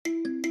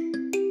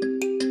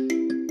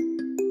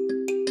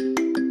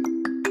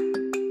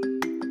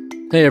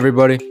Hey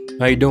everybody,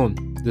 how you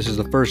doing? This is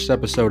the first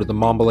episode of the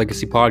Mamba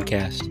Legacy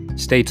podcast.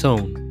 Stay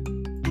tuned.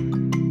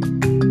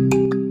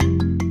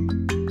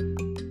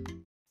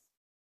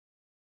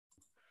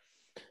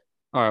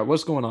 All right,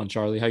 what's going on,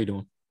 Charlie? How you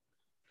doing?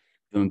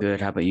 Doing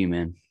good. How about you,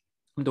 man?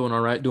 I'm doing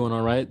all right, doing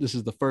all right. This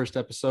is the first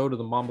episode of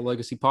the Mamba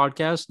Legacy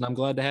podcast, and I'm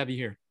glad to have you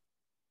here.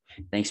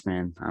 Thanks,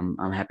 man.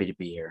 I'm happy to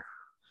be here.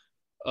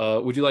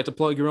 Would you like to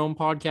plug your own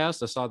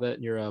podcast? I saw that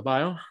in your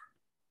bio.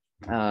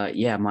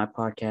 Yeah, my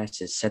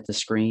podcast is Set the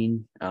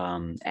Screen,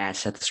 at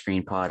Set the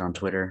Screen Pod on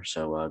Twitter.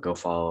 So go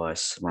follow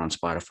us. We're on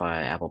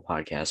Spotify, Apple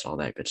Podcasts, all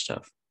that good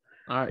stuff.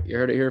 All right, you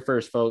heard it here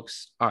first,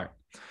 folks. All right,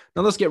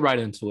 now let's get right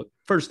into it.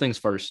 First things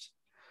first.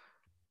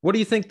 What do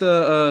you think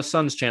the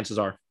Suns' chances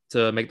are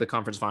to make the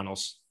conference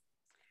finals?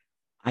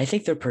 I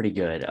think they're pretty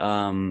good.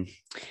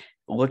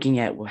 Looking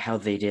at how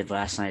they did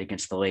last night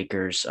against the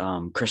Lakers,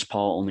 Chris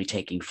Paul only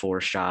taking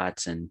 4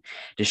 shots and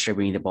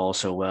distributing the ball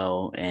so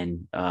well,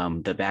 and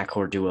the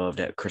backcourt duo of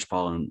Chris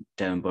Paul and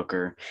Devin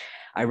Booker,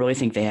 I really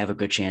think they have a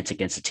good chance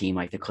against a team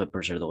like the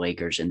Clippers or the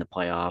Lakers in the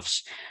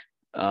playoffs.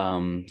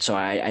 So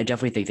I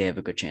definitely think they have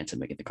a good chance of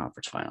making the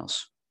conference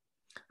finals.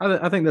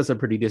 I think that's a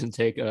pretty decent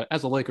take.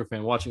 As a Laker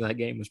fan, watching that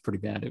game was pretty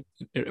bad.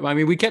 I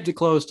mean, we kept it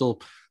close till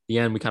the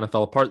end. We kind of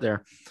fell apart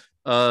there.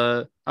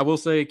 I will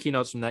say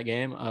keynotes from that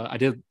game. I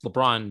did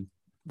LeBron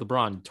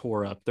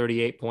tore up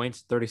 38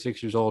 points,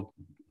 36 years old.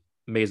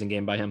 Amazing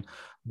game by him.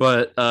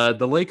 But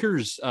the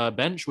Lakers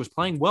bench was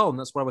playing well, and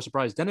that's why I was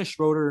surprised. Dennis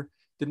Schroeder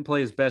didn't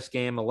play his best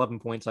game, 11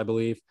 points, I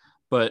believe.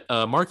 But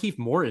Markieff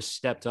Morris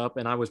stepped up,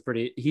 and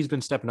he's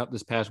been stepping up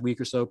this past week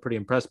or so. Pretty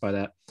impressed by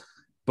that.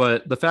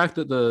 But the fact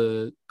that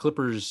the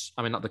Clippers,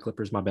 I mean, not the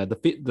Clippers, my bad,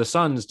 the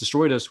Suns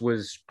destroyed us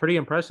was pretty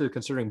impressive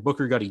considering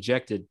Booker got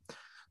ejected,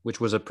 which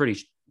was a pretty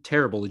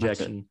terrible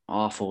ejection.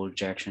 Awful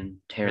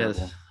ejection. Terrible.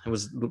 Yeah, it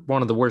was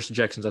one of the worst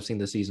ejections I've seen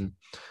this season.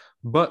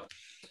 But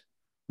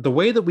the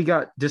way that we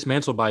got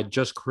dismantled by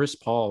just Chris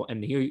Paul,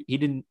 and he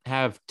didn't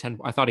have 10,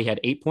 I thought he had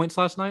 8 points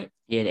last night.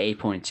 He had 8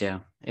 points, yeah.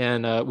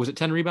 And was it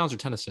 10 rebounds or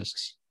 10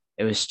 assists?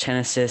 It was 10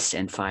 assists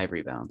and 5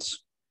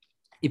 rebounds.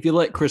 If you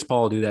let Chris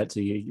Paul do that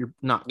to you, you're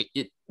not.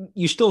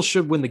 You still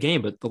should win the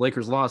game, but the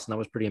Lakers lost, and I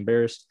was pretty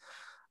embarrassed.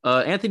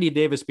 Anthony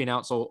Davis being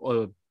out, so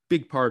a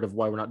big part of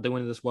why we're not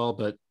doing this well.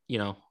 But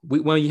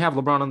when you have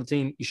LeBron on the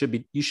team, you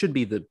should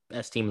be the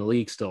best team in the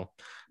league. Still,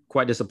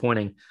 quite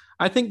disappointing.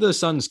 I think the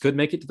Suns could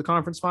make it to the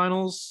conference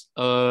finals.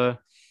 I'm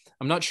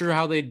not sure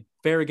how they'd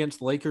fare against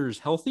the Lakers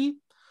healthy.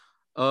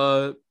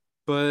 But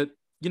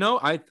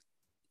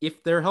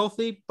if they're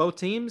healthy, both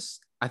teams,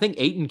 I think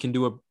Ayton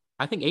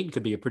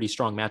could be a pretty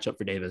strong matchup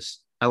for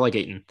Davis. I like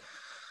Ayton.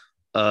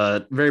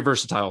 Very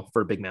versatile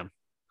for a big man.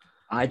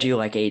 I do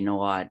like Ayton a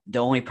lot. The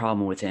only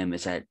problem with him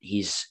is that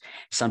he's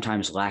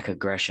sometimes lack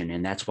aggression,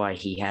 and that's why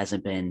he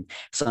hasn't been.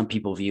 Some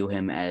people view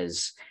him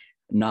as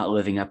not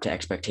living up to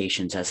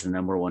expectations as the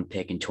number 1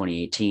 pick in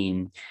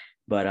 2018.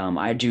 But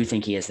I do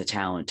think he has the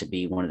talent to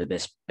be one of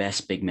the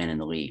best big men in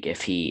the league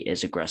if he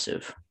is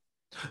aggressive.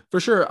 For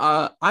sure.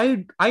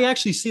 I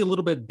actually see a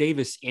little bit of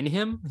Davis in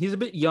him. He's a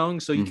bit young,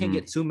 so you can't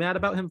get too mad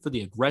about him for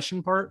the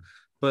aggression part,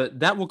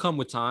 but that will come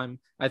with time.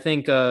 I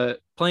think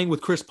playing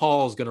with Chris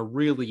Paul is going to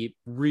really,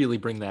 really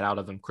bring that out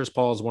of him. Chris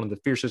Paul is one of the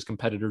fiercest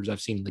competitors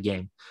I've seen in the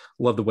game.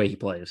 Love the way he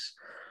plays.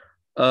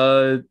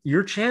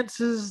 Your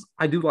chances,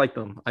 I do like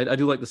them. I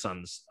do like the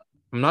Suns.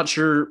 I'm not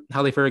sure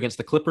how they fare against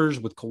the Clippers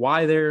with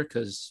Kawhi there,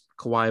 because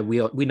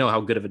Kawhi, we know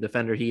how good of a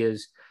defender he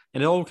is.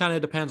 And it all kind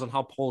of depends on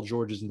how Paul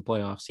George is in the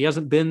playoffs. He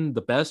hasn't been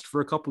the best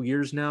for a couple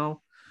years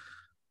now.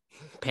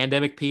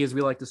 Pandemic P, as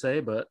we like to say,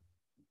 but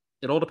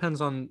it all depends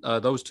on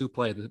those two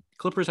play. The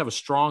Clippers have a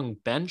strong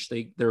bench.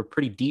 They're a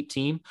pretty deep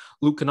team.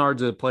 Luke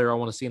Kennard's a player I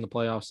want to see in the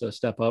playoffs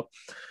step up.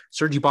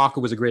 Serge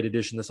Ibaka was a great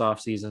addition this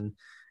offseason.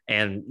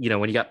 And,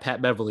 when you got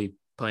Pat Beverly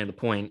playing the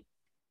point,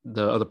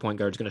 the other point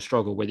guard is going to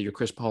struggle, whether you're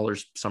Chris Paul or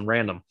some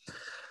random.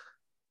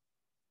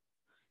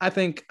 I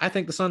think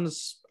the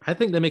Suns,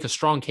 they make a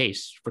strong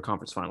case for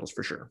conference finals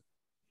for sure.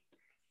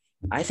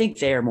 I think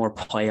they are more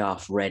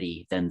playoff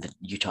ready than the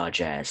Utah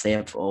Jazz. They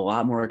have a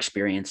lot more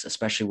experience,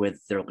 especially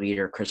with their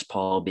leader, Chris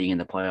Paul, being in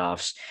the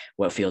playoffs,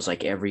 what feels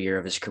like every year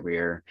of his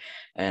career.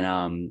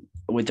 And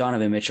with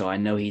Donovan Mitchell, I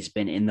know he's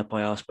been in the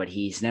playoffs, but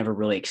he's never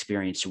really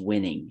experienced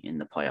winning in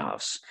the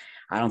playoffs.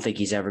 I don't think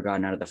he's ever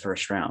gotten out of the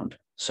first round.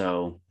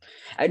 So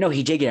I know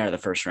he did get out of the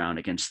first round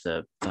against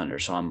the Thunder,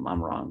 so I'm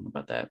wrong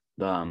about that.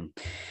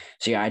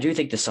 So yeah, I do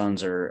think the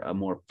Suns are a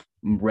more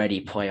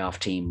ready playoff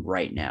team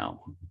right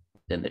now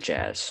than the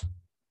Jazz.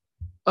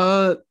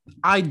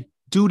 I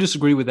do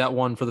disagree with that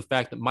one for the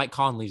fact that Mike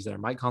Conley's there.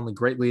 Mike Conley,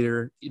 great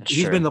leader.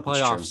 He's been in the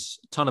playoffs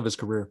a ton of his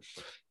career.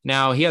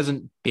 Now, he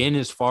hasn't been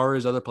as far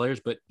as other players,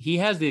 but he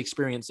has the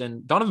experience.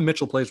 And Donovan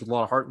Mitchell plays with a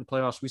lot of heart in the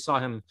playoffs. We saw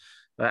him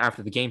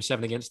after the Game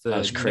 7 against the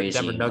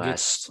Denver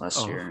Nuggets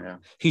last year. Yeah.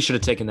 He should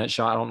have taken that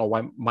shot. I don't know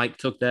why Mike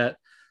took that.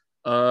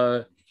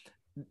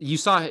 You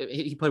saw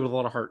he played with a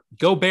lot of heart.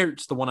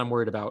 Gobert's the one I'm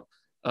worried about.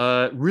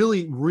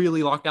 Really,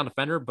 really lockdown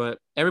defender, but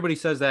everybody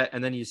says that,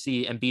 and then you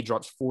see Embiid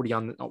drops 40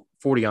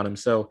 on him.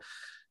 So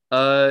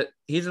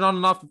He's an on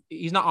and off.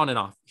 He's not on and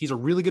off. He's a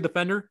really good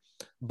defender,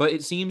 but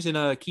it seems in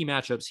key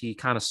matchups he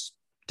kind of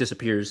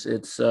disappears.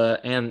 It's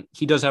and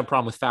he does have a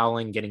problem with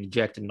fouling, getting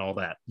ejected, and all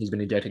that. He's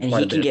been ejected And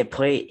quite a bit.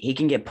 he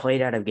can get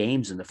played out of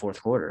games in the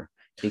fourth quarter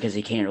because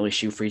he can't really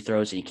shoot free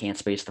throws and he can't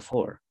space the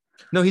floor.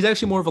 No, he's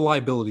actually more of a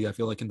liability, I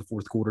feel like, in the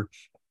fourth quarter.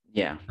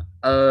 Yeah.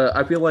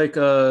 I feel like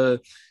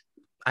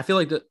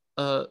that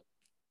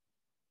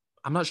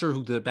I'm not sure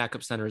who the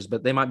backup center is,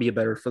 but they might be a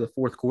better for the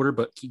fourth quarter,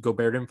 but keep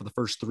Gobert in for the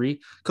first three.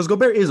 Because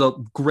Gobert is a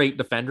great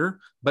defender,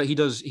 but he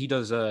does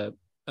commit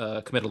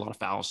a lot of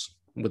fouls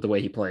with the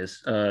way he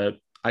plays.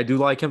 I do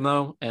like him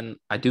though, and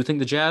I do think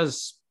the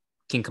Jazz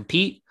can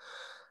compete.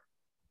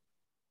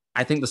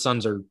 I think the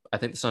Suns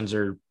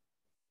are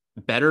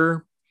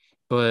better,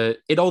 but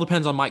it all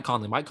depends on Mike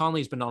Conley. Mike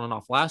Conley's been on and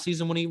off last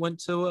season when he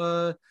went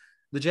to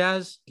the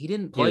Jazz. He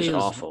didn't play. He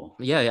was awful.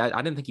 Yeah,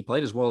 I didn't think he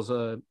played as well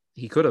as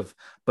he could have.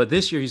 But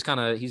this year he's kind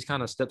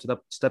of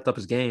stepped up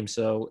his game.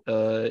 So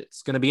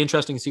it's going to be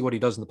interesting to see what he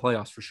does in the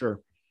playoffs for sure.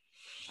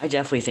 I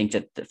definitely think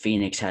that the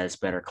Phoenix has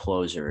better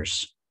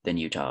closers than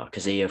Utah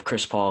because they have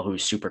Chris Paul,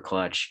 who's super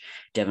clutch,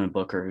 Devin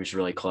Booker, who's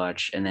really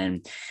clutch. And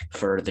then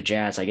for the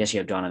Jazz, I guess you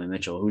have Donovan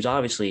Mitchell, who's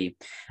obviously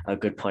a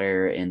good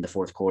player in the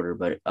fourth quarter.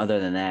 But other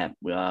than that,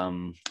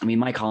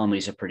 Mike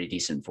Conley's a pretty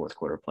decent fourth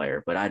quarter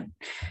player, but I'd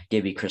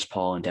give you Chris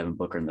Paul and Devin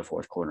Booker in the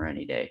fourth quarter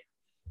any day.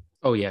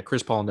 Oh yeah,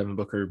 Chris Paul and Devin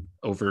Booker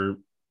over.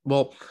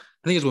 Well,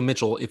 I think it's with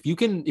Mitchell. If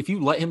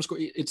you let him score,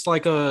 it's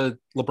like a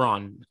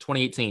LeBron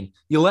 2018.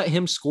 You let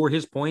him score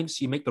his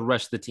points, you make the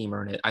rest of the team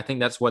earn it. I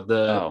think that's what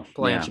the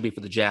plan should be for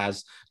the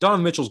Jazz.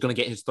 Donovan Mitchell's going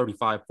to get his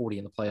 35, 40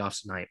 in the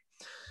playoffs tonight.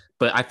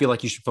 But I feel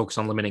like you should focus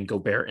on limiting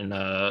Gobert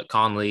and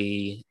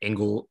Conley,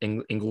 Ingles,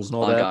 and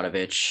all that.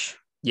 Bogdanovich.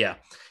 Yeah,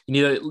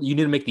 you need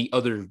to make the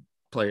other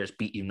players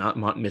beat you,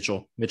 not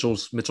Mitchell.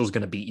 Mitchell's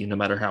going to beat you no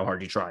matter how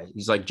hard you try.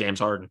 He's like James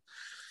Harden.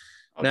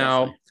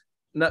 Now,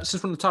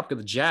 since from the topic of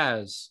the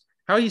Jazz,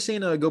 how are you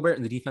seeing Gobert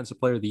in the Defensive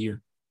Player of the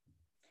Year?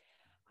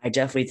 I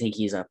definitely think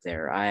he's up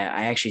there.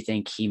 I actually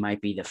think he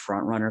might be the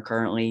front runner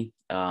currently,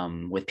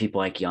 with people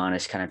like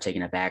Giannis kind of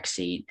taking a back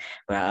seat.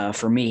 But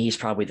for me, he's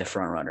probably the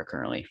front runner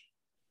currently.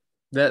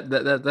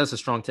 That's a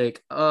strong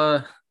take.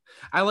 I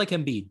like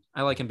Embiid.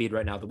 I like Embiid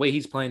right now. The way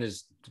he's playing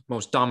is the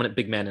most dominant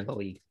big man in the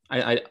league.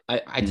 I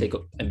take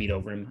Embiid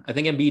over him. I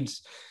think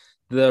Embiid's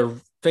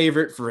the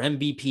favorite for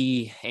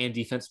MVP and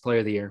Defensive Player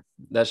of the Year.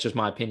 That's just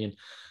my opinion.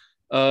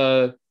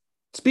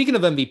 Speaking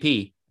of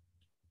MVP,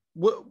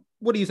 what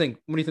do you think?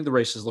 What do you think the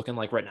race is looking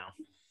like right now?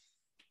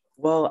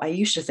 Well, I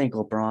used to think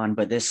LeBron,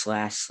 but this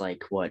last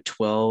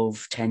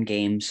 10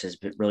 games has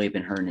really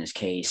been hurting his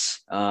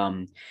case.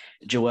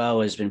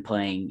 Joel has been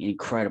playing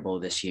incredible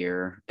this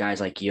year. Guys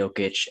like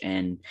Jokic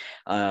and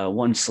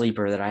one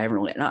sleeper that I haven't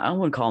really, I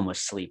wouldn't call him a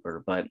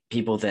sleeper, but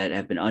people that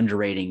have been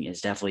underrating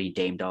is definitely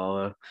Dame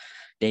Dollar.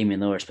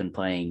 Damian Lillard's been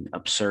playing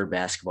absurd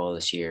basketball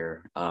this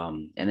year.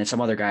 And then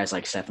some other guys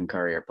like Stephen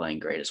Curry are playing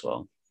great as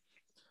well.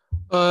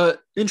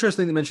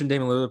 Interesting to mention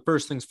Damian Lillard.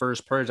 First things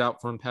first, prayers out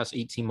for him. Past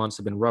 18 months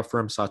have been rough for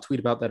him. Saw a tweet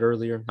about that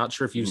earlier. Not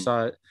sure if you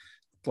saw it.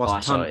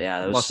 Lost a ton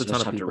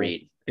of people. To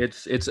read.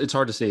 It's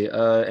hard to see.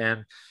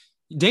 And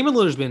Damian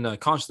Lillard's been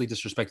constantly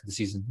disrespected this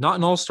season. Not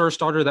an all-star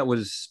starter. That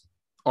was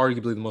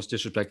arguably the most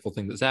disrespectful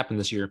thing that's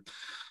happened this year.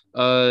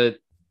 No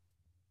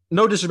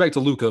disrespect to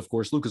Luka, of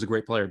course. Luka's a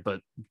great player,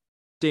 but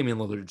Damian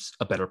Lillard's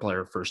a better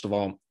player, first of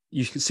all.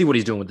 You can see what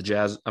he's doing with the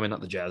Jazz. I mean,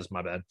 not the Jazz,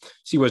 my bad.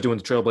 See what he's doing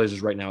with the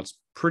Trailblazers right now. It's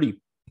pretty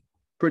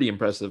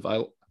impressive.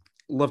 I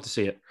love to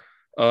see it.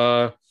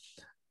 I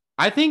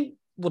think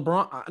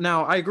LeBron,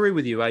 now I agree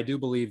with you. I do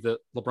believe that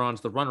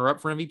LeBron's the runner-up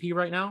for MVP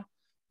right now.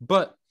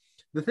 But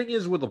the thing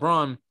is with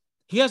LeBron,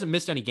 he hasn't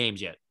missed any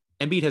games yet.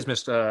 Embiid has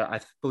missed, I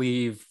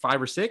believe,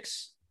 five or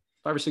six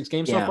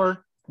games so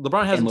far.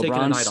 LeBron hasn't taken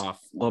a night off.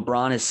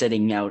 LeBron is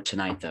sitting out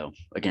tonight, though,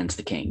 against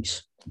the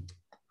Kings.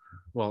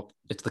 Well,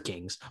 it's the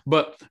Kings,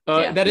 but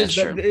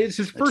it's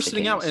his first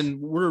sitting out,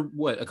 and we're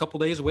a couple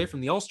days away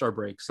from the All-Star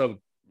break. So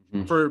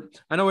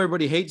I know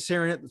everybody hates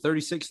hearing it, the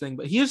 36 thing,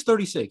 but he is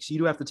 36. You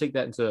do have to take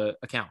that into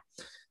account.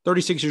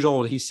 36 years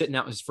old. He's sitting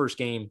out his first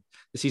game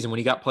this season when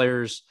he got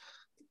players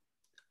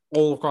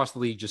all across the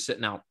league just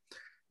sitting out.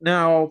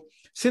 Now,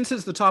 since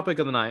it's the topic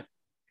of the night,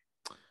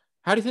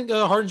 how do you think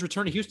Harden's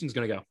return to Houston is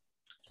going to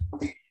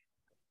go?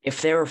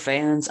 If there were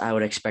fans, I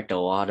would expect a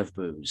lot of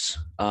boos,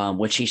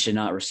 which he should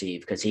not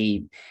receive because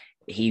he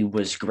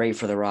was great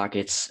for the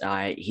Rockets.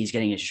 He's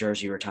getting his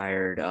jersey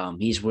retired.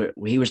 He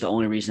was the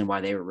only reason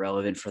why they were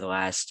relevant for the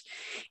last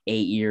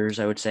 8 years,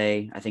 I would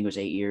say. I think it was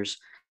 8 years.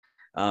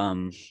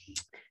 But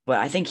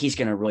I think he's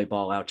going to really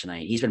ball out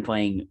tonight. He's been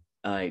playing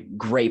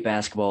great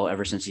basketball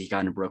ever since he's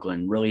gotten to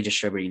Brooklyn, really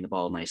distributing the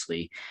ball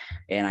nicely.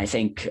 And I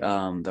think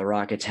the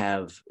Rockets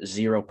have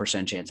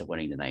 0% chance of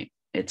winning tonight.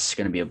 It's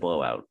going to be a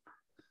blowout.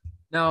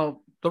 Now,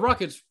 the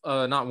Rockets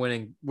not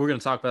winning, we're going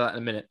to talk about that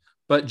in a minute.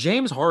 But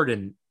James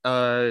Harden,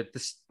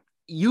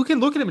 you can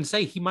look at him and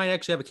say he might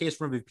actually have a case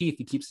for MVP if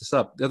he keeps this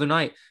up. The other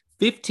night,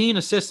 15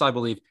 assists, I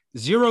believe,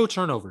 0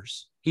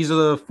 turnovers. He's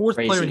the fourth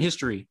player in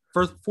history,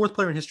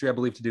 I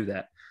believe, to do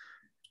that.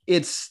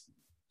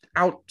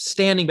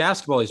 outstanding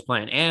basketball he's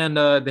playing. And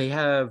they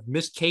have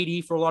missed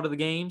KD for a lot of the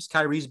games.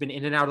 Kyrie's been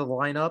in and out of the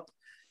lineup.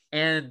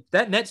 And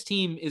that Nets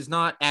team is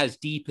not as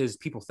deep as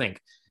people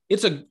think.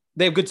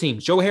 They have good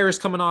teams. Joe Harris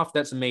coming off,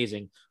 that's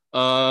amazing.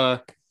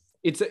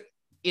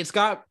 It's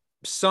got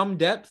some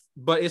depth,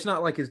 but it's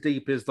not like as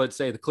deep as, let's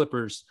say, the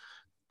Clippers.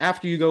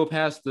 After you go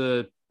past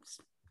the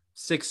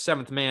sixth,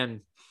 seventh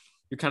man,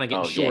 you're kind of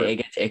getting short.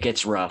 Yeah, it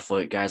gets rough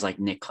with guys like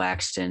Nick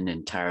Claxton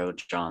and Tyler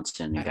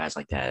Johnson and guys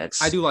like that.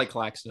 I do like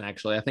Claxton,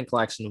 actually. I think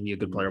Claxton will be a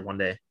good player one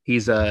day.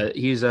 He's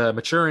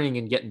maturing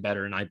and getting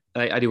better, and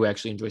I do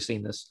actually enjoy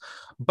seeing this.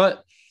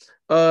 But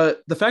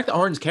the fact that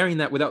Harden's carrying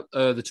that without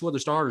the two other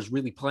stars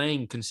really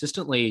playing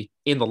consistently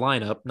in the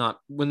lineup, not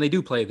when they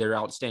do play, they're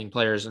outstanding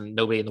players and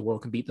nobody in the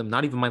world can beat them,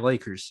 not even my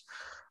Lakers.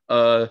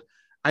 I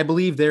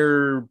believe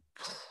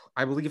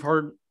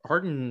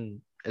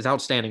Harden is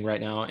outstanding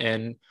right now,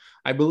 and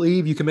I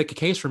believe you can make a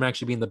case for him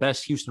actually being the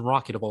best Houston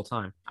Rocket of all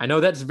time. I know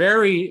that's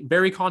very,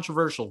 very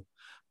controversial,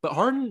 but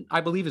Harden,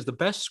 I believe, is the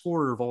best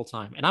scorer of all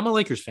time. And I'm a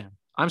Lakers fan.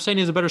 I'm saying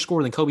he's a better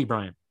scorer than Kobe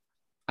Bryant.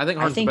 I think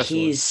Harden's the best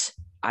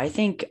scorer. I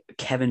think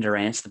Kevin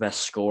Durant's the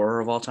best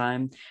scorer of all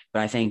time,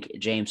 but I think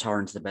James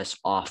Harden's the best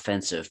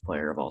offensive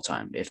player of all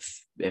time.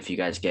 If you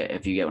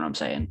get what I'm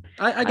saying.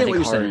 I get what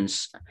you're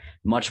Harden's saying.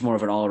 Much more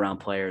of an all-around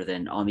player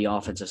than on the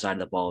offensive side of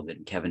the ball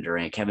than Kevin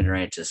Durant. Kevin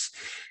Durant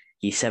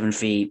he's 7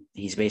 feet.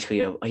 He's basically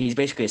a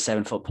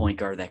 7-foot point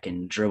guard that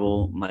can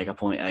dribble like a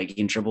point. He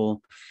can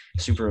dribble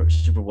super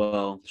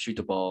well, shoot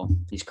the ball.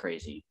 He's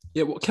crazy.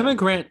 Yeah, well, Kevin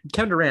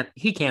Durant,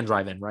 he can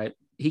drive in, right?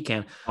 He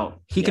can.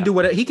 He can do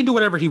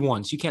whatever he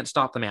wants. You can't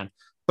stop the man.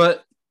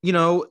 But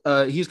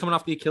he's coming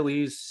off the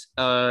Achilles.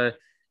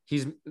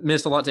 He's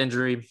missed a lot to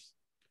injury.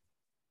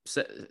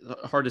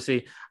 Hard to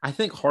see. I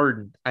think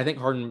Harden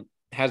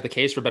has the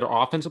case for better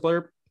offensive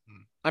player.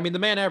 I mean, the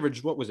man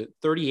averaged, what was it,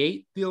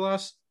 38 the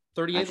last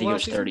 38? I think it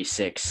was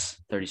 36.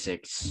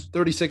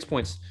 36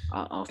 points.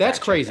 That's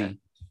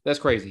crazy. That's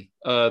crazy.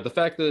 The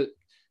fact that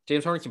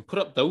James Harden can put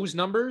up those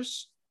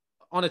numbers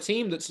on a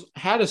team that's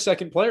had a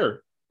second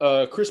player.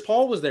 Chris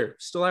Paul was there,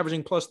 still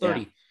averaging plus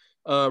 30.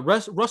 Yeah.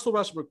 Russell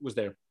Westbrook was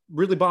there,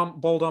 really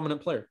ball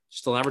dominant player,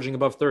 still averaging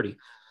above 30.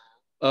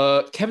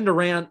 Kevin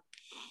Durant,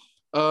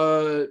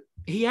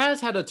 he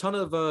has had a ton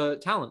of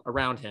talent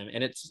around him,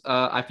 and it's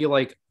I feel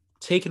like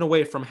taken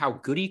away from how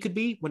good he could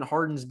be when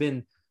Harden's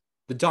been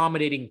the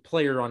dominating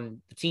player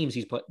on the teams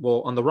he's played.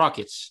 Well, on the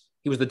Rockets,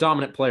 he was the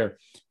dominant player,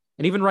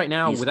 and even right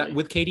now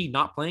with KD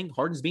not playing,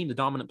 Harden's being the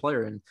dominant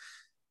player, and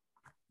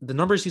the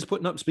numbers he's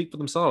putting up speak for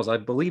themselves. I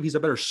believe he's a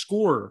better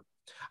scorer.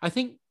 I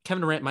think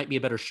Kevin Durant might be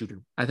a better shooter.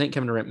 I think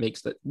Kevin Durant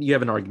makes that. You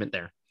have an argument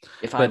there.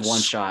 If I had one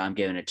shot, I'm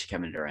giving it to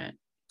Kevin Durant.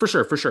 For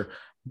sure.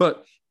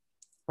 But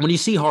when you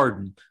see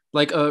Harden,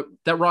 like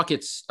that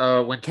Rockets,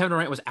 when Kevin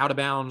Durant was out of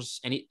bounds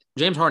and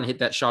James Harden hit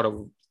that shot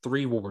over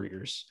 3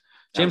 Warriors.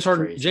 James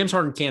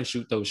Harden can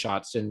shoot those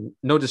shots, and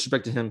no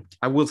disrespect to him,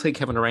 I will take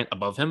Kevin Durant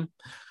above him.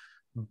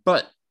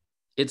 But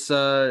it's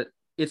a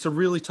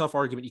really tough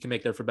argument you can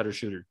make there for better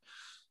shooter.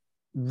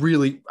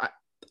 Really,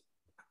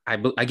 I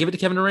give it to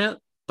Kevin Durant,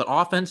 but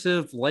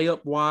offensive,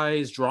 layup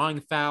wise,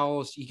 drawing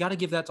fouls, you got to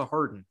give that to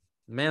Harden.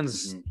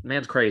 Man's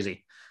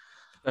crazy.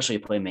 Especially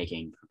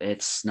playmaking.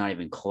 It's not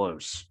even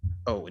close.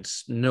 Oh,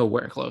 it's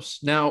nowhere close.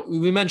 Now,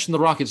 we mentioned the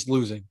Rockets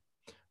losing.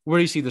 Where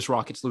do you see this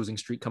Rockets losing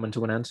streak coming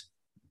to an end?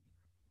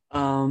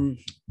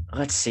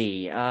 Let's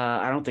see.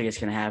 I don't think it's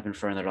going to happen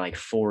for another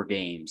 4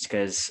 games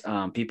because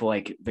people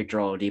like Victor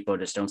Oladipo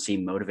just don't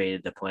seem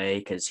motivated to play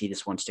because he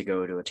just wants to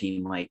go to a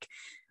team like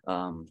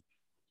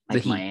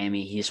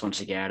Miami. He just wants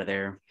to get out of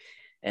there.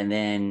 And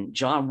then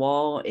John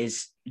Wall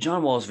is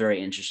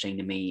very interesting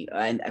to me.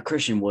 And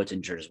Christian Wood's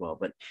injured as well,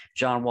 but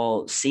John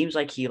Wall seems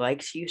like he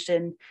likes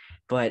Houston,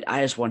 but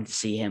I just wanted to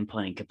see him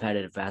playing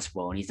competitive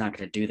basketball, and he's not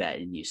going to do that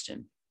in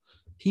Houston.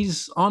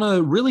 He's on a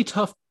really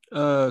tough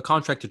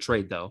contract to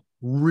trade, though.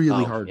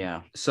 Really hard.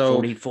 Yeah. So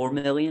 $44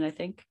 million, I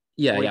think.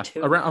 Yeah. 42?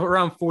 Yeah.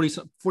 Around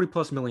 $40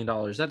 plus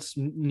million. That's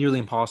nearly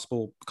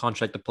impossible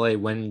contract to play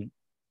when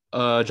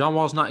John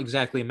Wall's not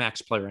exactly a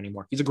max player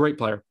anymore. He's a great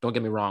player. Don't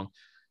get me wrong.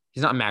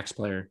 He's not a max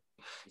player.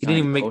 He didn't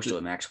even make close to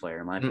a max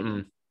player, in my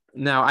opinion.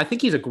 No, I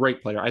think he's a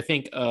great player. I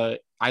think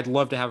I'd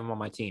love to have him on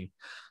my team.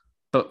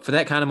 But for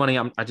that kind of money,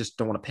 I just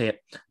don't want to pay it.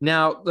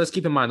 Now, let's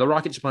keep in mind, the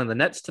Rockets are playing the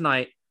Nets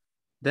tonight.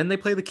 Then they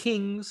play the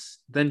Kings,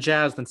 then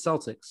Jazz, then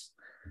Celtics.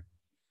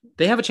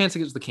 They have a chance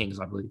against the Kings,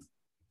 I believe.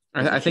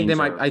 I think they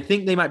might. I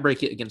think they might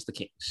break it against the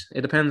Kings.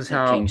 It depends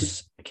how.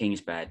 The Kings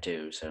bad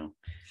too. So.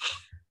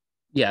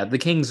 Yeah, the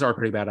Kings are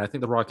pretty bad. I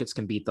think the Rockets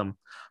can beat them.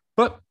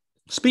 But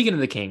speaking of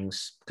the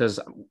Kings, because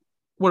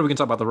what are we going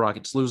to talk about the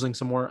Rockets losing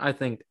some more? I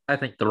think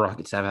the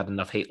Rockets have had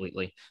enough hate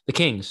lately. The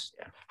Kings.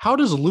 Yeah. How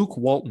does Luke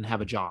Walton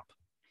have a job?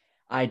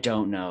 I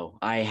don't know.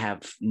 I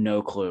have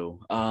no clue.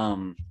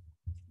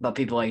 But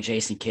people like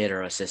Jason Kidd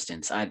are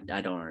assistants. I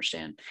don't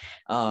understand.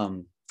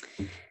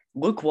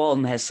 Luke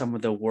Walton has some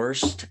of the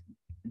worst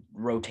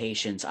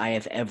rotations I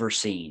have ever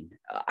seen.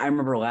 I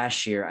remember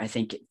last year, I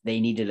think they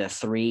needed a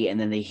 3, and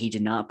then he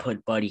did not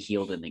put Buddy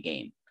Hield in the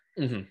game.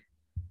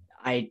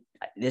 Mm-hmm.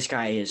 This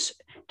guy is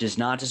does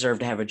not deserve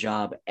to have a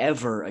job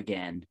ever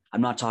again.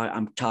 I'm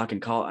talking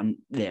college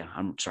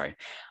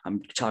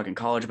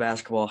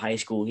basketball, high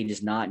school. He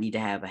does not need to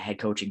have a head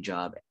coaching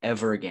job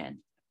ever again.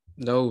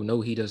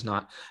 No, he does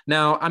not.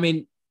 Now, I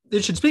mean,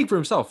 it should speak for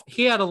himself.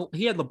 He had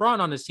LeBron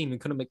on his team and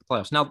couldn't make the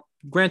playoffs. Now,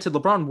 granted,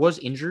 LeBron was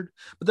injured,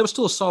 but that was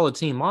still a solid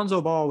team. Lonzo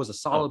Ball was a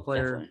solid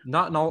player,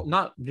 definitely.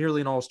 not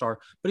nearly an all-star,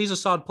 but he's a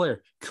solid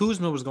player.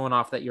 Kuzma was going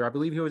off that year. I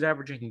believe he was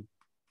averaging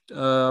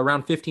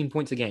around 15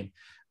 points a game.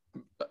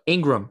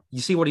 Ingram,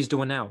 you see what he's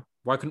doing now.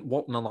 Why couldn't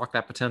Walton unlock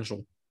that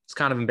potential? It's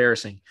kind of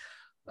embarrassing.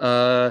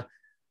 Guys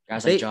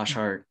like Josh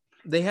Hart.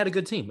 They had a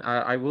good team.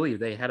 I believe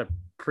they had a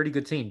pretty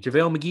good team.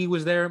 JaVale McGee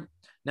was there.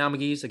 Now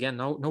McGee's, again,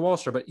 no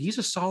all-star, but he's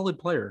a solid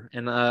player.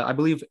 And I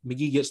believe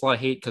McGee gets a lot of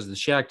hate because of the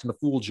Shaq and the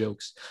Fool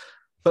jokes.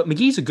 But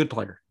McGee's a good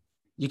player.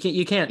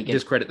 You can't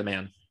discredit the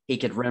man. He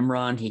could rim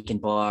run, he can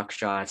block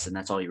shots, and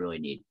that's all you really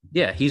need.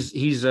 Yeah,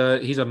 he's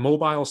a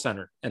mobile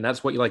center, and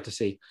that's what you like to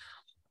see.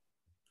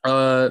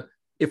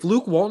 If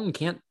Luke Walton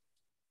can't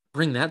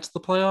bring that to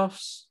the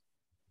playoffs,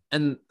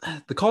 and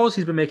the calls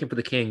he's been making for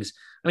the Kings,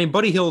 I mean,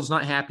 Buddy Hield's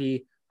not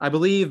happy. I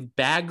believe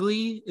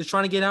Bagley is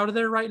trying to get out of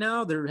there right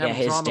now. They're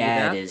having drama with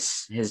that.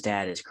 His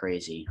dad is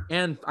crazy.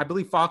 And I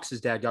believe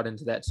Fox's dad got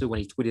into that too when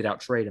he tweeted out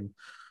trade him.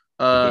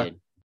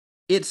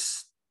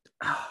 It's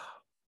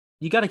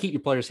you got to keep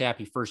your players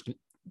happy first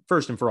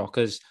and for all,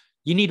 because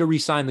you need to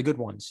re-sign the good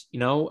ones.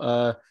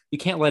 You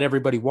can't let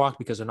everybody walk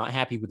because they're not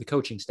happy with the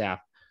coaching staff.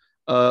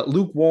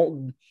 Luke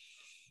Walton,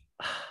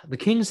 the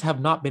Kings have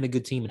not been a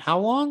good team in how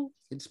long?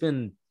 It's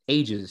been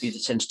ages.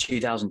 Since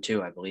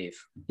 2002, I believe.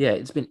 Yeah,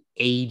 it's been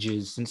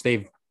ages since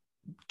they've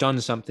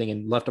done something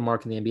and left a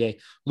mark in the NBA.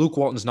 Luke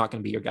Walton's not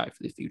going to be your guy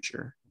for the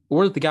future,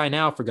 or the guy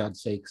now, for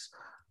God's sakes.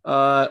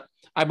 I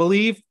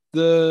believe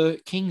the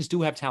Kings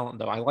do have talent,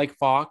 though. I like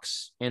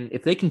Fox, and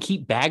if they can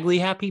keep Bagley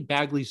happy,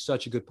 Bagley's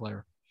such a good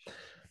player.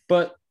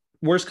 But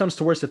worst comes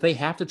to worst, if they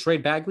have to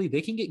trade Bagley,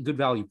 they can get good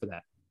value for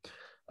that.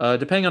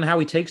 Depending on how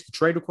he takes the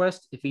trade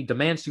request, if he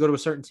demands to go to a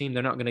certain team,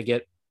 they're not going to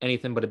get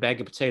anything but a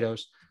bag of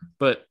potatoes.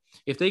 But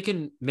if they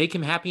can make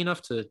him happy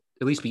enough to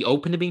at least be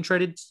open to being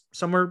traded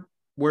somewhere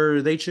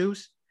where they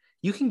choose,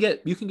 you can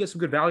get some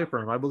good value for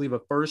him. I believe a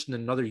first and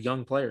another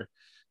young player.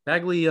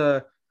 Bagley he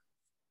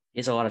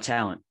has a lot of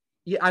talent.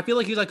 Yeah, I feel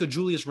like he's like a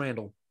Julius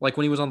Randle. Like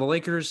when he was on the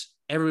Lakers,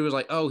 everybody was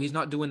like, "Oh, he's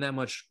not doing that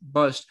much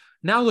bust."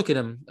 Now look at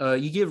him.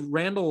 You give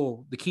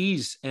Randle the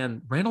keys,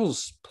 and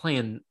Randle's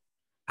playing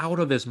out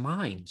of his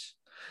mind.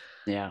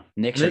 Yeah,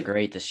 Knicks are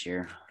great this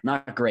year.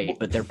 Not great,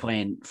 but they're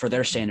playing for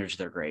their standards.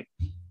 They're great.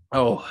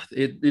 Oh,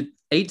 it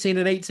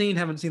 18-18.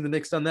 Haven't seen the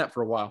Knicks done that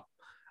for a while.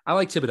 I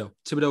like Thibodeau.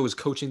 Thibodeau is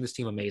coaching this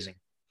team amazing.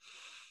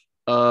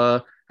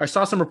 I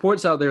saw some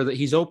reports out there that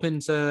he's open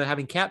to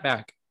having Cat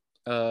back.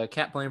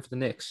 Cat playing for the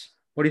Knicks.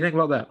 What do you think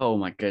about that? Oh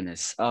my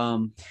goodness. If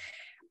I'm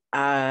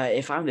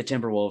the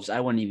Timberwolves, I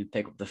wouldn't even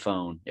pick up the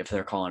phone if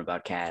they're calling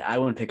about Cat. I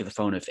wouldn't pick up the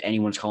phone if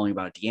anyone's calling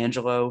about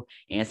D'Angelo,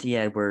 Anthony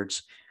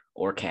Edwards,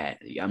 or Cat.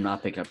 I'm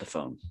not picking up the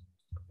phone.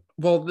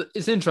 Well,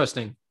 it's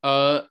interesting.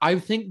 I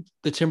think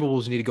the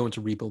Timberwolves need to go into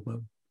rebuild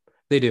mode.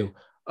 They do.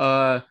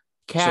 Cat.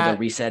 So they're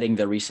resetting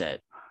the reset.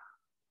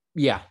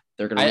 Yeah,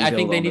 they're going to. I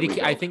think they need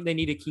to. I think they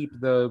need to keep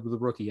the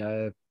rookie.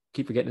 I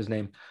keep forgetting his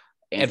name.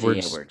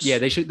 Edwards. Yeah,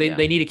 they should.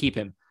 They need to keep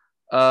him.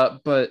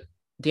 But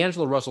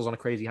D'Angelo Russell's on a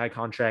crazy high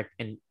contract,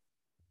 and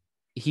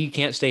he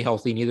can't stay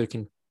healthy. Neither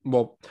can.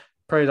 Well,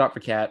 pray it out for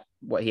Cat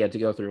what he had to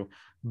go through.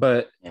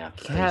 But yeah,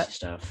 crazy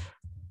stuff.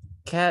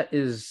 Cat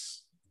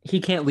is he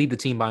can't lead the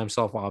team by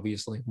himself.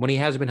 Obviously, when he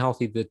has been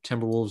healthy, the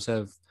Timberwolves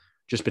have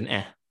just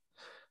been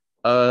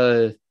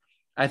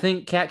I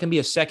think Cat can be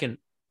a second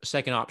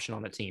option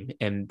on the team,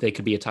 and they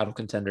could be a title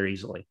contender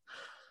easily.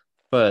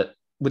 But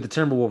with the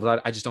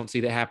Timberwolves, I just don't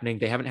see that happening.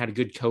 They haven't had a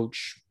good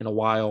coach in a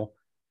while.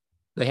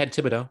 They had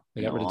Thibodeau.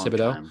 They got rid of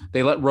Thibodeau. Time.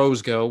 They let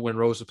Rose go when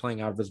Rose was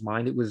playing out of his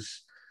mind. It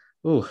was,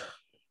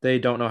 they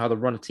don't know how to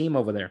run a team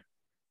over there.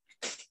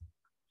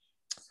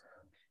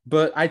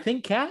 But I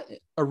think a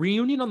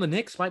reunion on the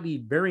Knicks might be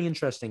very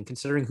interesting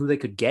considering who they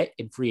could get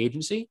in free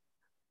agency.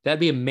 That'd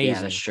be amazing.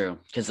 Yeah, that's true.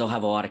 Because they'll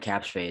have a lot of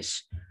cap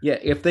space. Yeah,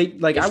 if they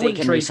I wouldn't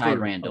trade re-sign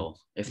Randall.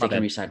 If they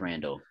can re-sign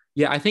Randall.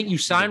 Yeah, I think you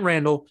sign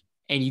Randall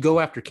and you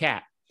go after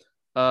Cat.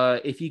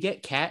 If you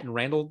get Cat and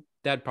Randall,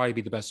 that'd probably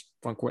be the best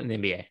front court in the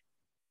NBA.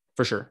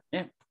 For sure.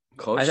 Yeah.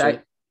 Close.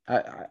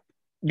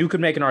 You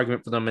could make an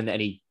argument for them in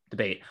any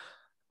debate.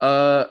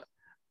 I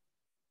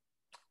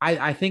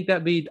think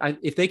that'd be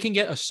if they can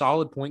get a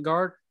solid point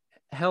guard.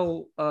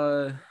 Hell,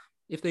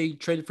 if they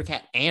traded for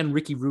Cat and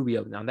Ricky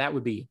Rubio, now that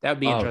would be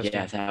interesting.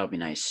 Yeah, that would be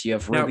nice. You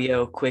have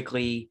Rubio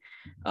quickly.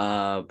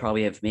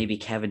 Probably have maybe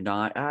Kevin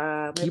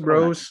Knox.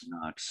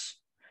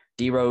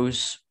 D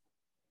Rose.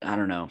 I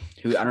don't know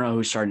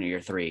who's starting at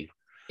year 3.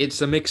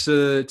 It's a mix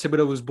of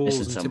Thibodeau's Bulls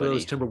and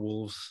Thibodeau's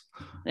Timberwolves.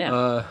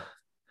 Yeah.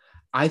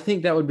 I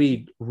think that would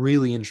be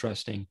really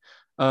interesting.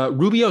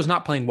 Rubio's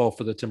not playing well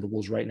for the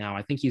Timberwolves right now.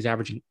 I think he's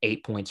averaging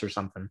 8 points or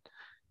something.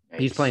 Nice.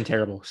 He's playing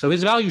terrible. So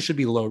his value should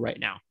be low right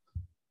now.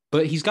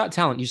 But he's got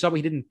talent. You saw what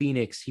he did in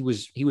Phoenix. He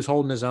was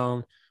holding his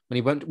own.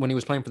 When he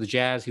was playing for the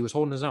Jazz, he was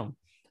holding his own.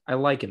 I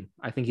like him.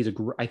 I think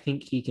I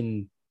think he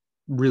can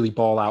really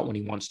ball out when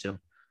he wants to.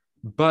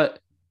 But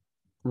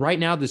right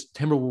now, this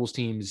Timberwolves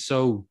team is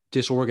so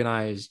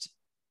disorganized.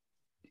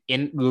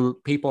 The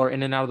people are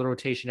in and out of the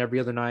rotation every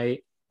other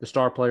night. The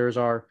star players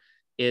are.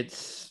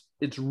 It's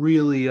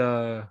really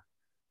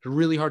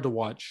hard to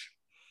watch.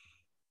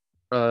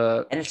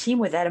 And a team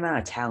with that amount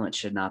of talent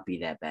should not be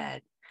that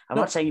bad. I'm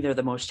No, not saying they're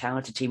the most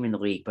talented team in the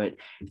league, but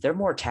they're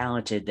more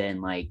talented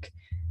than like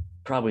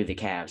probably the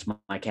Cavs.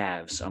 My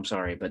Cavs, I'm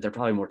sorry, but they're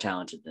probably more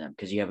talented than them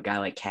because you have a guy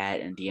like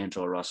Cat and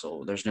D'Angelo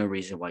Russell. There's no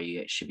reason why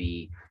you should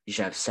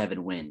have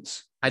 7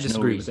 wins. I There's no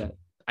disagree with reason. that.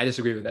 I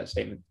disagree with that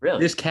statement. Really?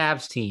 This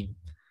Cavs team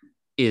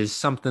is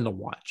something to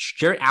watch.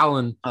 Jarrett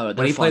Allen, Oh, when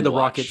they're he fun played to the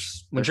watch.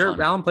 Rockets, when They're Jarrett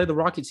fun. Allen played the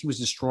Rockets, he was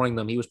destroying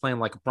them. He was playing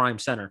like a prime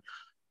center.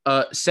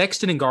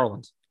 Sexton and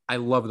Garland, I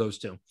love those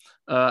two.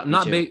 I'm Me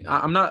not too. big.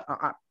 I'm not.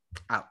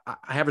 I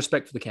have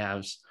respect for the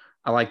Cavs.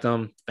 I like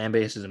them. Fan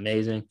base is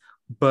amazing,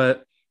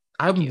 but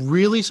Thank you. I'm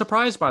really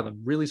surprised by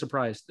them. Really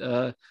surprised.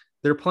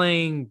 They're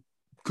playing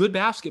good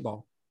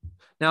basketball.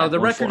 Now Yeah,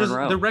 won 4 in a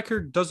row. the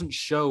record doesn't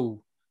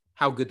show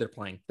how good they're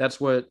playing. That's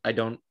what I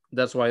don't.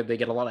 That's why they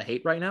get a lot of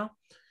hate right now.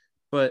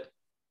 But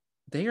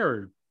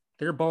they're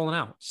balling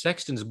out.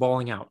 Sexton's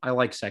balling out. I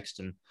like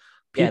Sexton.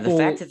 Yeah, the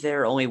fact that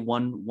they're only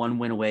one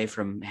win away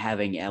from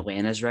having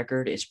Atlanta's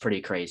record is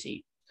pretty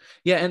crazy.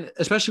 Yeah, and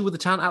especially with the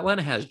talent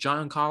Atlanta has: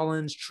 John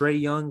Collins, Trey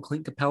Young,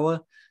 Clint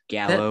Capella,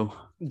 Gallo.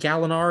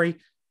 Gallinari,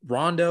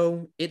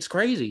 Rondo. It's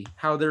crazy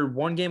how they're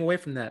one game away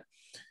from that.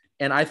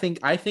 And I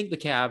think the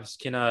Cavs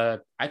can.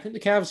 I think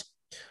the Cavs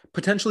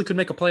potentially could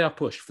make a playoff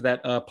push for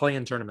that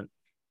play-in tournament.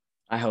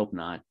 I hope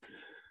not.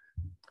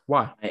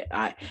 Why?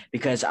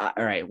 All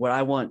right, what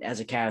I want as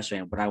a Cavs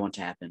fan, what I want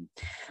to happen,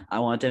 I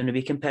want them to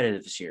be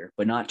competitive this year,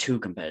 but not too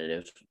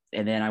competitive.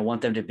 And then I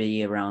want them to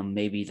be around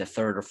maybe the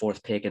 3rd or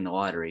 4th pick in the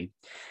lottery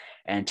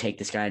and take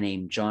this guy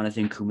named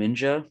Jonathan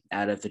Kuminga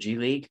out of the G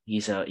League.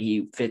 He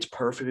fits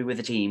perfectly with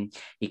the team.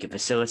 He can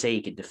facilitate,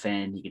 he can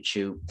defend, he can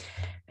shoot,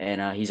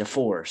 and he's a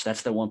force.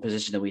 That's the one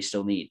position that we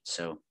still need.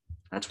 So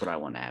that's what I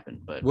want to happen.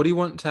 But what do you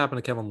want to happen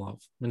to Kevin Love?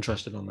 I'm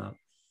interested on that.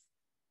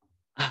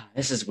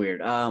 This is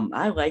weird.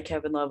 I like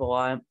Kevin Love a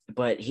lot,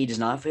 but he does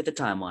not fit the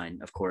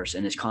timeline, of course,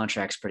 and his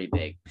contract's pretty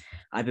big.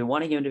 I've been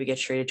wanting him to get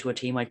traded to a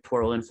team like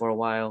Portland for a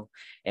while,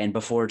 and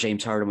before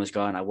James Harden was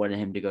gone, I wanted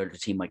him to go to a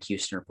team like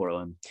Houston or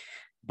Portland.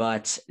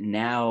 But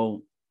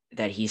now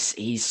that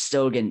he's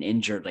still getting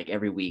injured like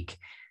every week,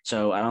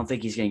 so I don't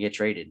think he's going to get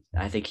traded.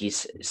 I think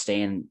he's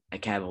staying a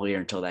Cavalier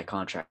until that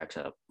contract's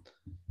up.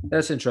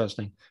 That's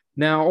interesting.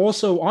 Now,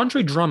 also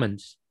Andre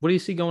Drummond. What do you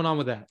see going on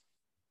with that?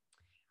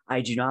 I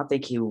do not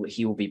think he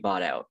will be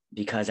bought out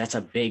because that's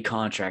a big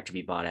contract to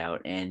be bought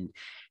out. And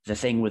the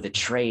thing with the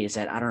trade is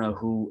that I don't know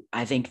who.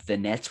 I think the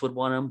Nets would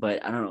want him,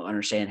 but I don't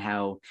understand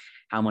how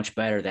much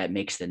better that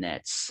makes the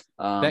Nets.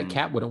 That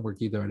cap wouldn't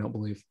work either, I don't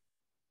believe.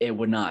 It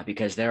would not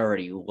because they're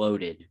already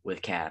loaded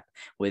with cap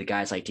with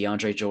guys like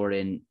DeAndre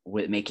Jordan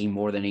with making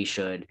more than he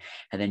should.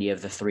 And then you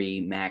have the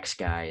 3 max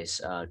guys,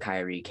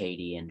 Kyrie,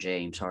 KD, and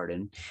James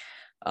Harden.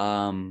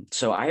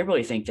 So I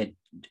really think that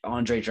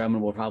Andre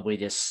Drummond will probably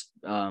just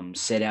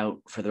sit out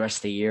for the rest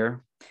of the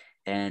year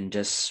and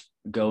just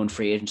go in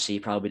free agency,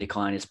 probably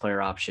decline his player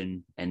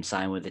option and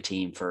sign with the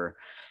team for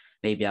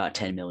maybe about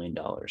 $10 million.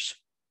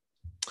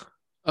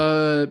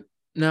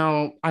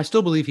 Now I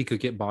still believe he could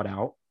get bought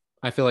out.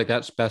 I feel like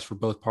that's best for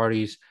both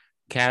parties.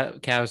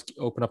 Cavs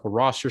open up a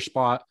roster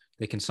spot.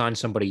 They can sign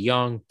somebody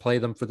young, play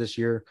them for this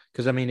year.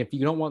 Because, I mean, if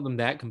you don't want them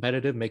that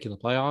competitive making the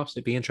playoffs,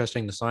 it'd be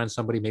interesting to sign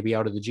somebody maybe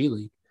out of the G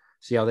League,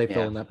 see how they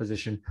feel in that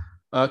position.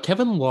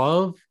 Kevin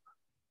Love,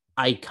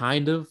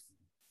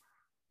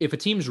 if a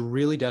team's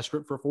really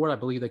desperate for a forward, I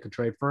believe they could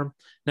trade for him.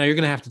 Now, you're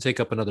going to have to take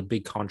up another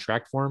big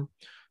contract for him.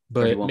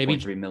 But maybe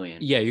 $3 million.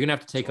 Yeah, you're going to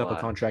have to take up a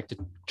contract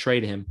to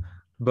trade him.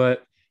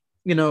 But,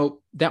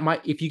 that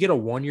might, if you get a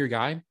 1-year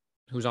guy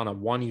who's on a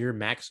 1-year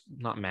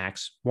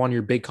one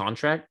year big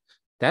contract,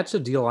 that's a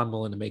deal I'm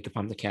willing to make if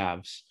I'm the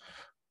Cavs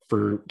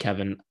for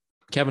Kevin.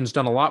 Kevin's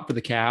done a lot for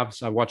the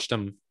Cavs. I watched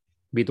him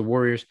beat the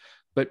Warriors,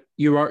 but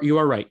you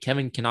are right.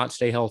 Kevin cannot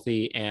stay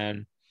healthy,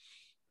 and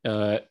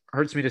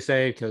hurts me to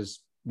say because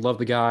love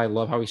the guy,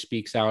 love how he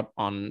speaks out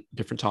on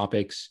different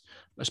topics,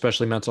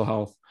 especially mental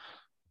health.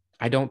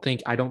 I don't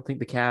think he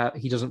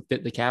doesn't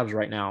fit the Cavs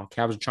right now.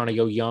 Cavs are trying to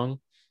go young,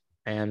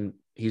 and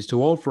he's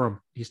too old for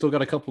him. He's still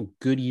got a couple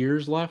good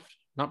years left.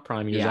 Not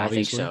prime years,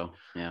 obviously. I think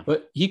so. Yeah.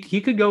 But he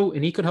could go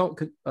and he could help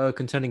a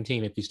contending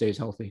team if he stays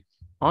healthy.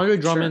 Andre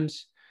Drummond,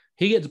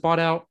 he gets bought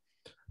out.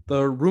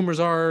 The rumors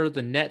are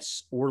the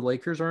Nets or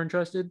Lakers are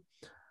interested.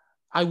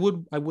 I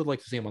would like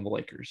to see him on the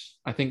Lakers.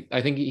 I think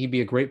he'd be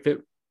a great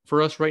fit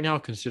for us right now,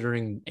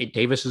 considering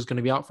Davis is going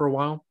to be out for a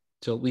while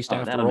till at least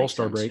after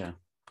All-Star break. Yeah.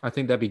 I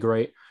think that'd be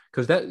great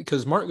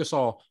because Marc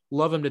Gasol,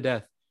 love him to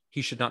death.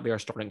 He should not be our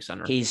starting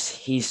center.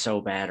 He's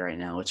so bad right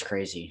now. It's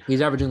crazy.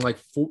 He's averaging like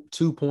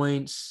 2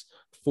 points,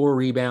 4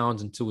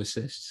 rebounds, and 2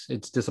 assists.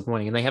 It's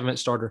disappointing. And they haven't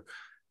started.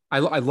 I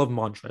love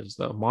Montrez,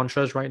 though.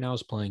 Montrez right now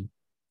is playing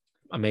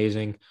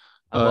amazing.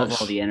 I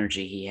love all the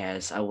energy he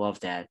has. I love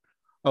that.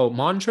 Oh,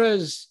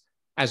 Montrez,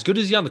 as good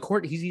as he on the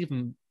court, he's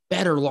even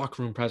better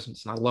locker room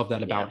presence, and I love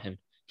that about him.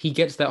 He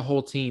gets that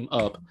whole team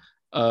up.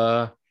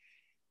 I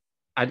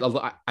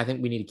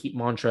think we need to keep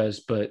Montrez,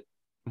 but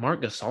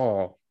Marc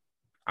Gasol,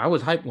 I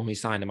was hyped when we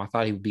signed him. I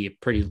thought he would be a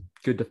pretty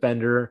good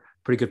defender,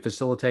 pretty good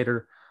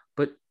facilitator,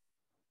 but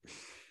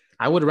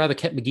I would have rather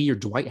kept McGee or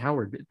Dwight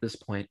Howard at this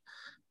point.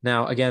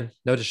 Now, again,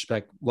 no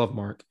disrespect, love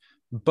Marc,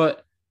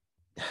 but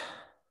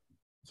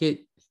you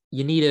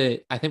need to.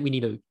 I think we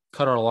need to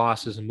cut our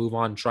losses and move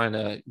on, trying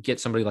to get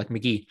somebody like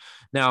McGee.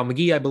 Now,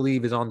 McGee, I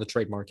believe, is on the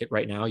trade market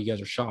right now. You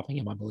guys are shopping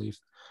him, I believe.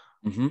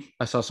 Mm-hmm.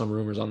 I saw some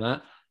rumors on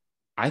that.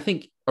 I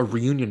think a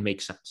reunion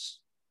makes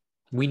sense.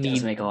 It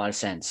does make a lot of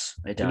sense.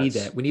 It does. We need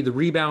that. We need the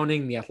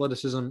rebounding, the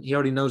athleticism. He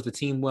already knows the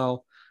team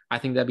well. I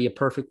think that'd be a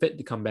perfect fit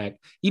to come back.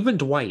 Even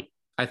Dwight.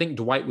 I think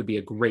Dwight would be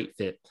a great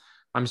fit.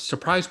 I'm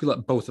surprised we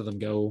let both of them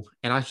go.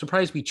 And I'm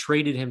surprised we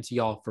traded him to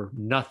y'all for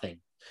nothing.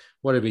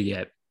 What did we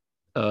get?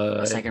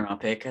 A second round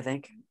pick, I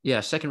think.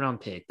 Yeah, second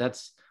round pick.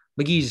 That's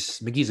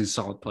McGee's a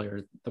solid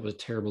player. That was a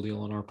terrible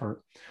deal on our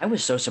part. I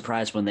was so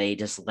surprised when they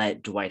just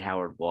let Dwight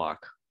Howard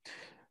walk.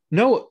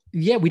 No,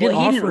 yeah, we didn't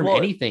offer him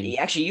anything.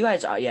 Actually, you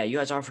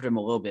guys offered him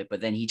a little bit, but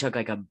then he took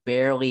like a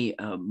barely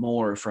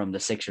more from the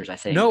Sixers, I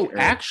think. No,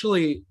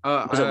 actually,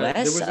 was it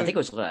less? I think it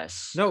was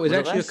less. No, it was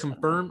actually a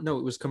confirmed. No,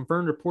 it was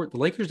confirmed report. The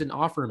Lakers didn't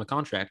offer him a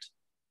contract.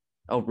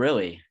 Oh,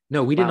 really?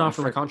 No, we didn't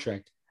offer him a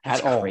contract.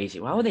 That's crazy.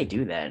 Why would they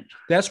do that?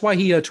 That's why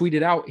he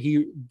tweeted out.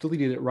 He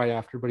deleted it right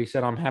after, but he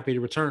said, "I'm happy to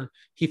return."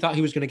 He thought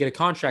he was going to get a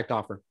contract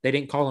offer. They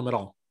didn't call him at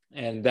all,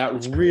 and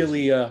that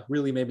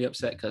really made me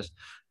upset because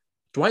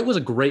Dwight was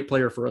a great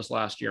player for us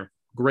last year.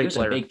 Great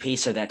player. A big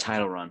piece of that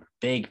title run.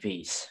 Big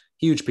piece.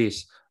 Huge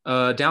piece.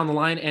 Down the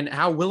line, and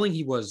how willing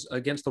he was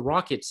against the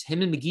Rockets.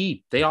 Him and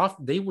McGee,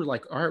 they were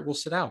like, all right, we'll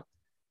sit out.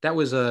 That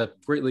was a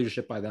great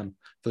leadership by them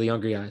for the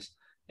younger guys,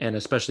 and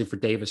especially for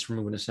Davis for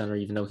moving to center,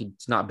 even though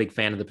he's not a big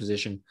fan of the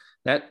position.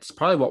 That's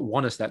probably what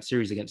won us that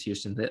series against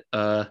Houston.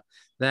 That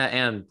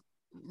and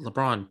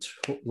LeBron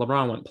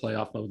went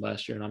playoff mode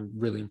last year, and I'm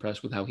really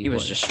impressed with how he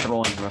was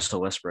destroying Russell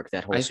Westbrook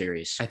that whole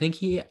series. I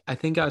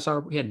think I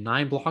saw he had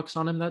 9 blocks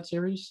on him that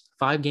series.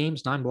 5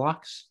 games, 9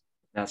 blocks.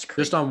 That's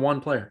crazy. Just on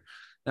one player.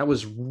 That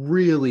was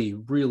really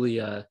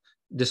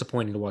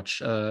disappointing to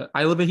watch.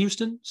 I live in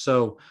Houston,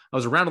 so I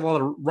was around a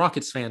lot of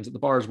Rockets fans at the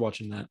bars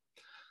watching that.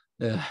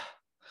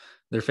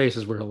 Their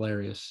faces were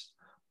hilarious.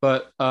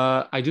 But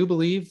I do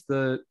believe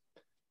that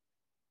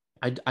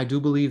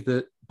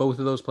both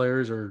of those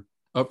players are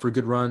up for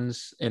good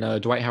runs in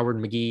Dwight Howard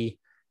and McGee.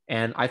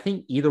 And I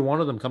think either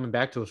one of them coming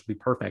back to us would be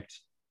perfect.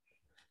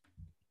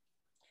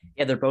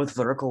 Yeah, they're both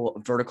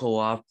vertical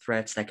off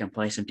threats that can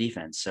play some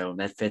defense. So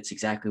that fits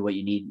exactly what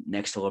you need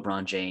next to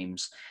LeBron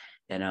James.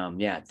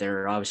 And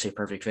they're obviously a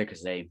perfect fit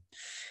because they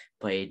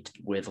played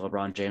with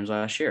LeBron James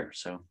last year.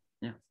 So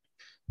yeah.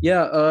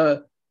 Yeah,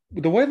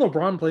 the way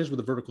LeBron plays with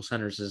the vertical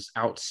centers is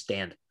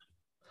outstanding.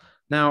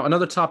 Now,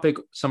 another topic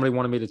somebody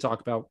wanted me to talk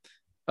about,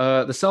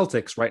 the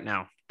Celtics right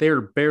now.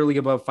 They're barely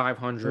above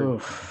 500.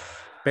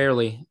 Oof.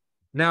 Barely.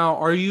 Now,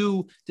 are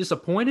you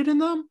disappointed in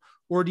them,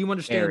 or do you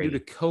understand due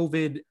to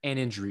COVID and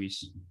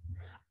injuries?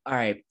 All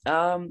right.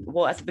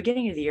 Well, at the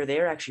beginning of the year, they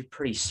were actually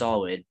pretty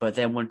solid. But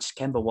then once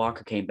Kemba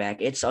Walker came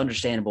back, it's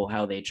understandable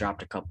how they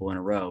dropped a couple in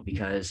a row,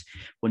 because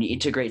when you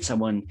integrate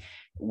someone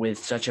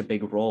with such a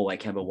big role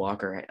like Kemba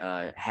Walker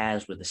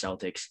has with the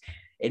Celtics,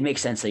 it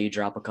makes sense that you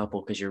drop a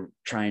couple because you're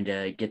trying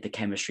to get the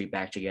chemistry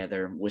back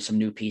together with some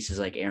new pieces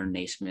like Aaron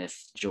Nesmith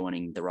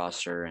joining the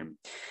roster. And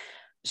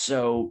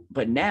so,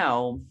 but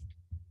now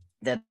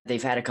that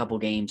they've had a couple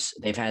games,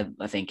 they've had,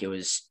 I think it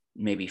was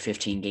maybe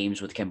 15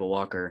 games with Kemba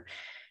Walker.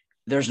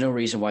 There's no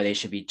reason why they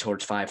should be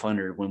towards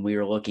 500 when we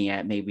were looking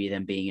at maybe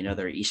them being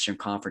another Eastern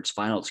Conference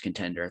Finals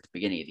contender at the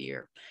beginning of the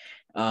year.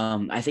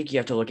 I think you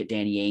have to look at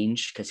Danny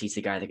Ainge because he's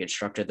the guy that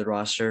constructed the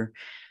roster.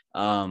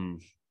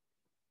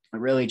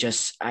 Really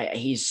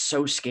he's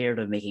so scared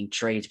of making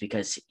trades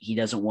because he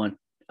doesn't want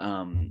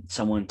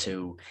someone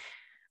to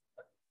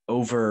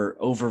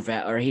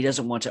he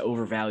doesn't want to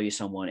overvalue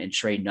someone and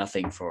trade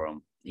nothing for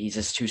him. He's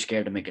just too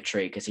scared to make a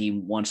trade because he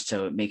wants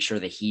to make sure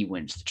that he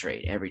wins the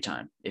trade every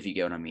time, if you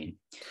get what I mean.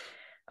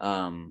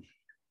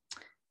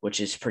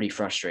 Which is pretty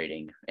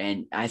frustrating.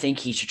 And I think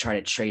he should try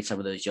to trade some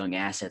of those young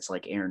assets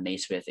like Aaron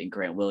Nesmith and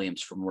Grant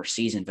Williams for more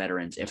seasoned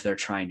veterans if they're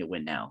trying to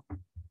win now.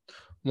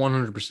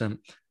 100%.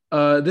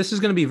 This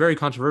is going to be very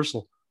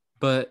controversial,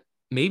 but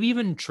maybe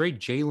even trade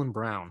Jaylen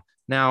Brown.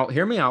 Now,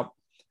 hear me out.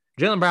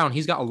 Jaylen Brown,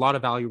 he's got a lot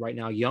of value right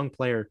now, young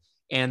player,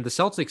 and the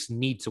Celtics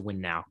need to win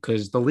now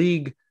because the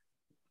league,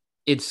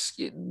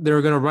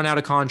 they're going to run out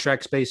of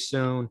contract space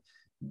soon.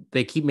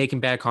 They keep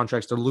making bad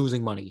contracts. They're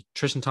losing money.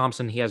 Tristan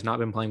Thompson, he has not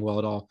been playing well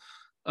at all.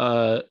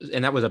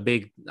 And that was I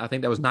think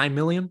that was $9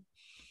 million.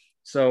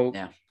 So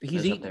yeah,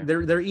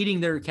 they're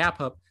eating their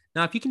cap up.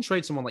 Now, if you can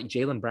trade someone like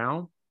Jaylen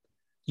Brown,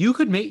 you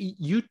throw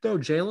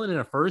Jaylen in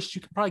a first,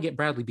 you could probably get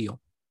Bradley Beal.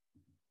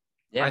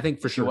 Yeah, I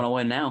think for sure. You want to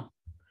win now.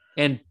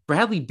 And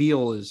Bradley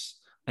Beal is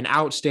an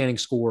outstanding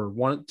scorer,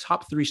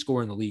 top 3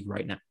 scorer in the league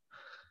right now.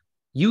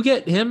 You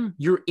get him,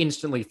 you're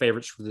instantly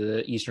favorites for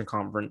the Eastern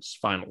Conference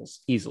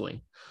Finals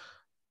easily.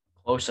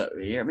 Close.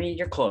 I mean,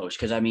 you're close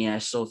because I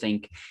still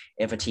think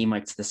if a team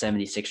like the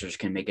 76ers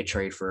can make a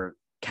trade for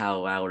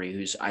Kyle Lowry,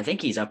 who's I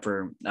think he's up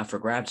for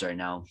grabs right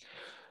now.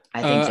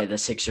 I think that the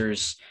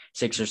Sixers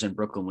and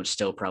Brooklyn would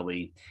still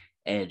probably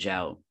edge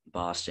out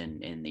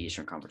Boston in the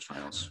Eastern Conference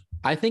Finals.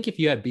 I think if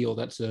you had Beal,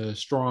 that's a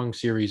strong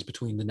series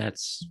between the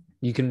Nets.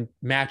 You can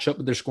match up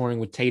with their scoring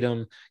with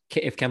Tatum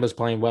if Kemba's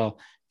playing well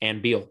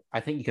and Beal. I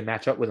think you can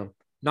match up with them.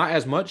 Not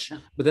as much,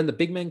 but then the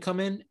big men come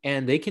in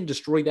and they can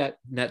destroy that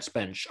Nets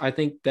bench. I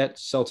think that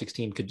Celtics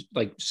team could,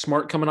 like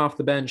Smart coming off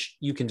the bench,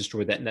 you can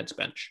destroy that Nets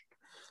bench.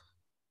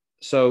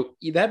 So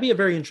that'd be a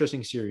very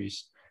interesting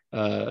series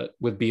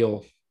with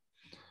Beal.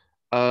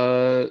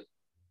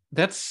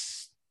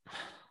 That's.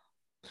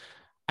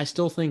 I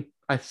still think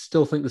the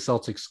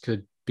Celtics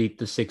could beat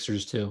the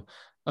Sixers too.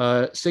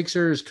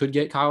 Sixers could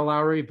get Kyle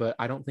Lowry, but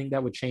I don't think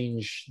that would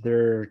change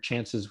their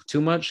chances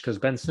too much because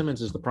Ben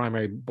Simmons is the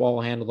primary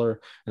ball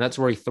handler, and that's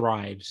where he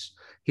thrives.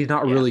 He's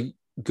not a really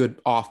good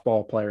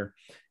off-ball player,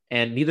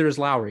 and neither is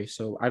Lowry,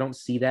 so I don't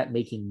see that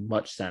making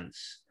much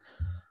sense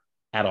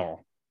at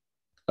all.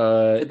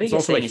 The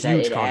biggest thing is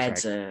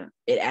that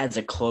it adds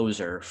a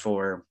closer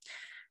for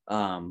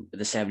the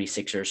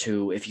 76ers,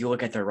 who, if you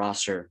look at their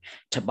roster,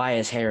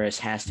 Tobias Harris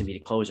has to be the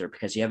closer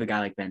because you have a guy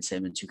like Ben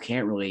Simmons who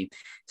can't really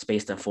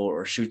space the floor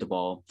or shoot the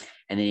ball.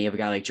 And then you have a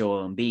guy like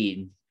Joel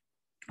Embiid,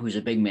 who's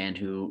a big man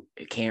who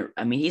can't,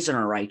 I mean, he's an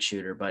all right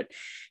shooter, but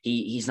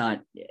he's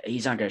not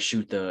going to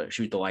shoot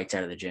the lights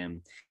out of the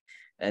gym.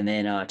 And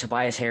then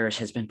Tobias Harris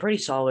has been pretty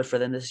solid for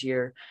them this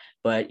year,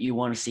 but you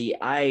want to see,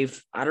 I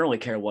don't really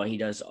care what he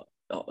does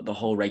the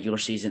whole regular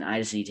season. I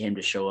just need him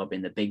to show up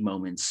in the big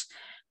moments,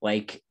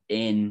 like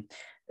in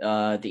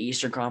the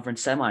Eastern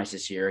Conference semis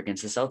this year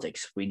against the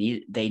Celtics.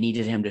 They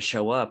needed him to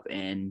show up,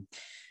 and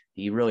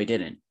he really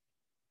didn't.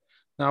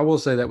 Now, I will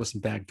say that was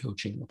some bad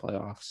coaching in the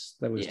playoffs.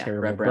 That was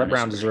terrible. Brett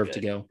Brown deserved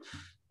to go.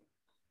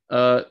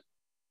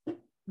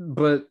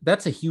 But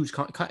that's a huge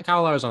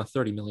Kyle Lowry's on a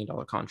 $30 million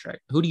contract.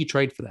 Who do you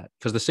trade for that?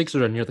 Because the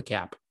Sixers are near the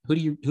cap. Who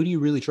do you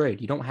really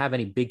trade? You don't have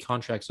any big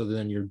contracts other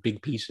than your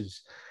big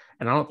pieces.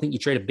 And I don't think you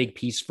trade a big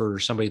piece for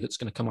somebody that's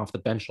going to come off the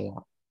bench a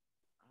lot.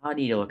 I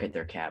need to look at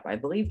their cap. I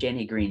believe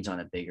Danny Green's on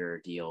a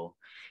bigger deal.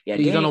 Yeah,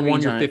 he's on a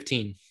 1-year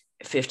 15.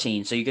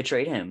 15. So you could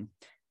trade him,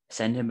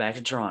 send him back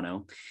to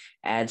Toronto,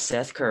 add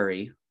Seth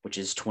Curry, which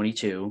is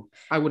 22.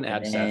 I wouldn't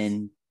add Seth.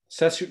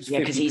 Seth shoots 50%.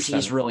 Because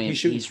he's really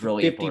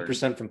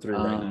 50% from three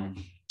right now.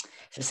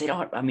 Since they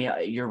don't, I mean,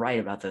 you're right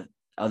about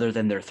other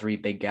than their three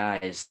big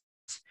guys,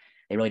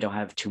 they really don't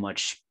have too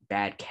much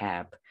bad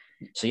cap.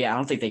 So yeah, I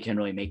don't think they can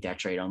really make that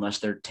trade unless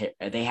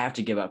they have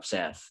to give up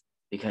Seth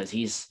because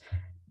he's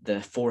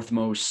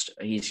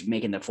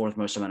making the fourth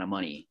most amount of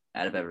money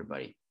out of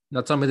everybody.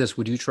 Now tell me this,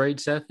 would you trade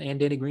Seth and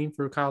Danny Green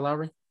for Kyle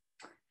Lowry?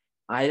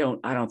 I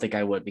don't think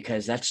I would,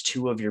 because that's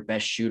two of your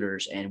best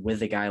shooters. And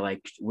with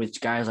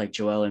guys like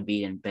Joel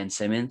Embiid and Ben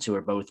Simmons, who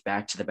are both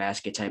back to the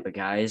basket type of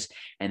guys,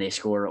 and they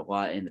score a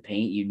lot in the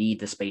paint, you need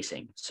the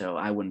spacing. So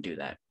I wouldn't do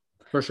that.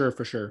 For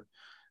sure.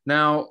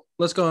 Now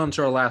let's go on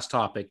to our last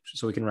topic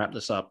so we can wrap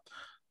this up.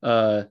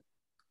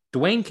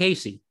 Dwayne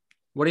Casey,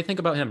 what do you think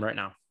about him right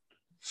now?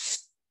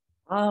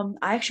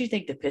 I actually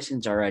think the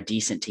Pistons are a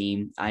decent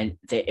team.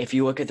 If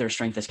you look at their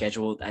strength of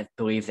schedule, I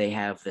believe they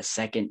have the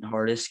second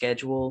hardest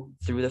schedule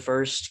through the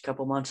first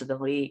couple months of the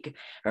league,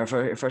 or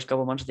first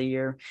couple months of the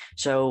year.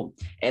 So,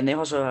 and they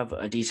also have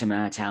a decent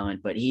amount of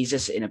talent, but he's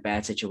just in a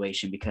bad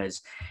situation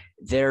because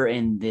they're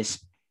in this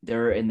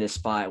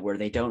spot where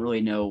they don't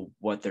really know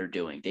what they're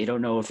doing. They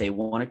don't know if they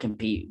want to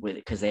compete with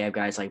it because they have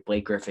guys like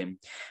Blake Griffin,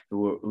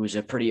 who's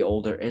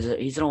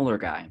he's an older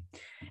guy,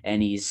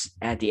 and he's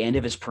at the end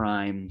of his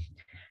prime.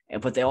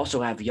 But they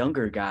also have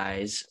younger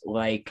guys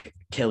like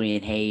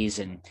Killian Hayes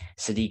and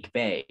Sadiq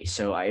Bey.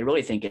 So I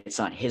really think it's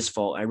not his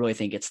fault. I really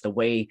think it's the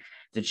way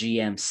the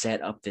GM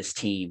set up this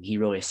team. He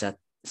really set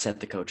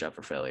the coach up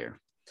for failure.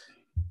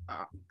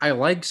 I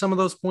like some of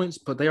those points,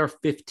 but they are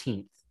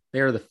 15th. They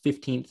are the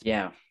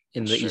 15th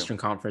in the Eastern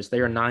Conference.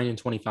 They are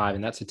 9-25,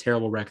 and that's a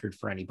terrible record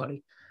for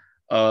anybody.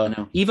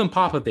 Even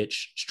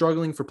Popovich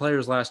struggling for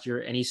players last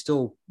year, and he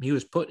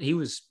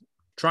was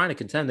trying to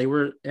contend. They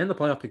were in the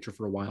playoff picture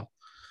for a while.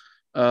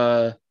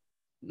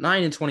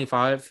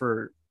 9-25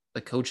 for the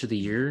coach of the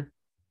year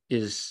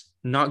is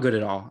not good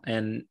at all.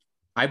 And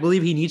I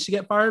believe he needs to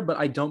get fired, but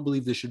I don't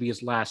believe this should be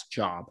his last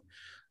job.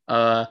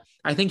 I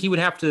think he would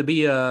have to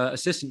be an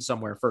assistant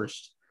somewhere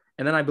first.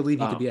 And then I believe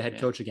he could be a head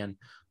coach again.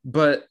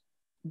 But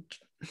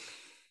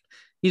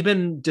he's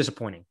been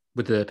disappointing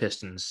with the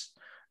Pistons.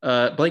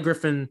 Blake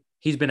Griffin,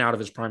 he's been out of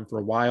his prime for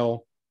a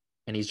while,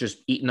 and he's just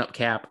eating up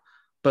cap.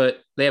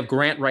 But they have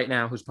Grant right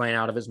now who's playing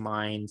out of his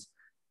mind.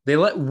 They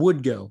let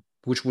Wood go,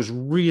 which was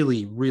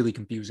really, really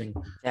confusing.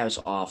 That was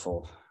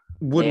awful.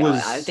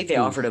 I think they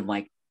offered him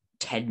like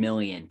 $10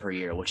 million per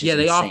year, which is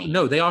insane.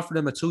 They offered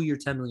him a 2-year,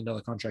 $10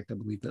 million contract. I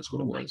believe that's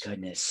what it was. Oh my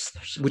goodness,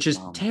 so which is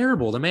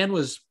terrible. The man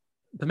was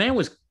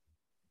the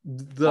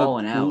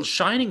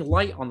shining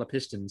light on the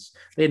Pistons.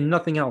 They had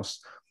nothing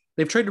else.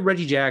 They've traded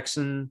Reggie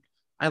Jackson.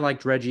 I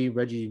liked Reggie.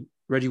 Reggie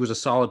was a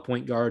solid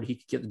point guard. He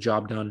could get the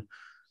job done.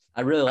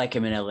 I really like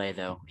him in LA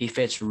though. He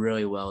fits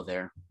really well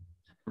there.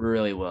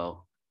 Really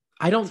well.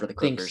 I don't For the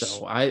think Clippers.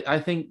 so. I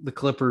think the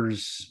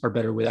Clippers are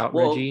better without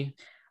Reggie.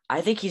 I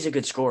think he's a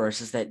good scorer. It's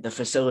just that the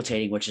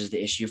facilitating, which is the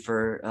issue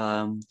for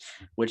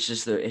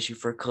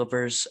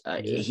Clippers,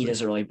 he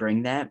doesn't really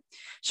bring that.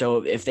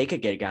 So if they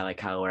could get a guy like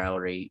Kyle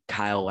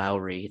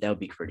Lowry, that would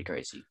be pretty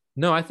crazy.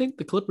 No, I think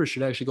the Clippers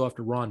should actually go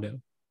after Rondo.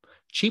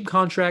 Cheap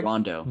contract,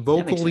 Rondo,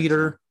 vocal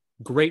leader,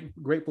 great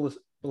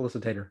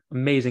felicitator,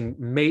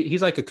 amazing.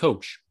 He's like a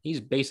coach.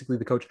 He's basically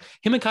the coach.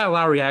 Him and Kyle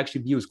Lowry I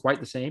actually view as quite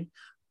the same,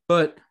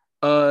 but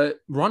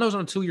Rondo's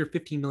on a 2-year,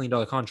 $15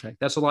 million contract.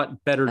 That's a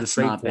lot better to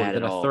trade for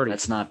than a 30.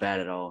 That's not bad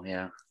at all.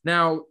 Yeah.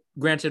 Now,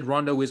 granted,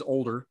 Rondo is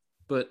older,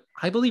 but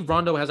I believe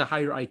Rondo has a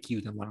higher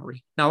IQ than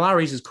Lowry. Now,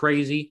 Lowry's is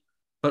crazy,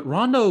 but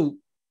Rondo,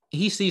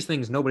 he sees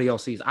things nobody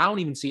else sees. I don't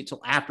even see it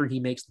till after he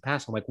makes the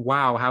pass. I'm like,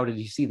 wow, how did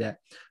he see that?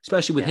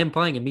 Especially with him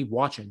playing and me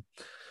watching.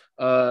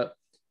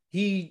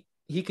 He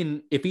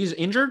can, if he's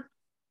injured,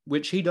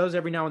 which he does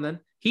every now and then,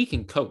 he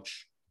can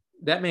coach.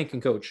 That man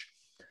can coach.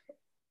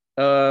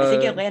 I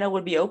think Atlanta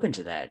would be open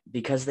to that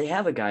because they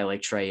have a guy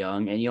like Trae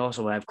Young, and you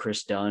also have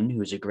Chris Dunn,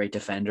 who's a great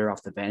defender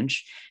off the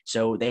bench.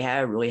 So they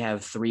really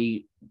have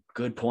 3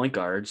 good point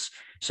guards.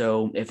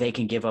 So if they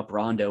can give up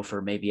Rondo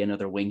for maybe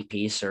another wing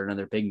piece or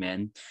another big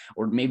man,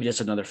 or maybe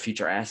just another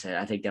future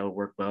asset, I think that would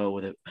work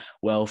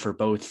well for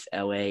both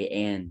LA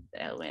and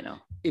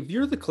Atlanta. If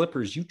you're the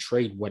Clippers, you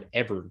trade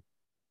whatever.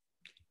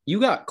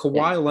 You got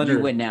Kawhi Leonard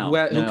you win now.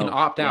 who can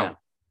opt out.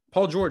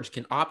 Paul George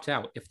can opt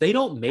out. If they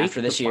don't make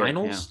after this year,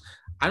 finals,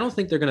 I don't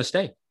think they're going to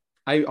stay.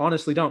 I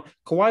honestly don't.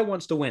 Kawhi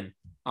wants to win,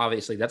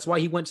 obviously. That's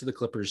why he went to the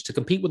Clippers, to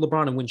compete with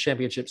LeBron and win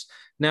championships.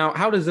 Now,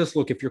 how does this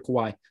look if you're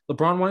Kawhi?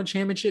 LeBron won a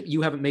championship.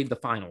 You haven't made the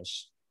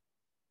finals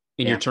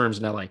in your terms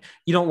in LA.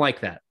 You don't like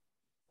that.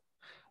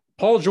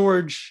 Paul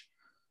George,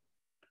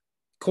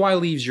 Kawhi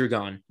leaves, you're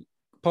gone.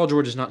 Paul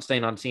George is not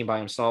staying on the team by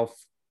himself.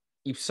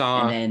 You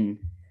saw. And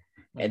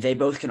then they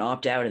both can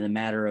opt out in a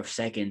matter of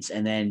seconds.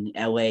 And then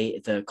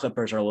the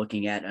Clippers are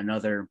looking at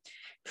another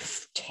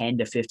 10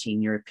 to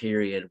 15 year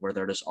period where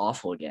they're just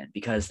awful again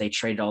because they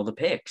traded all the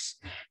picks.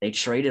 They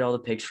traded all the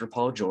picks for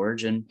Paul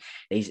George, and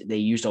they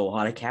used a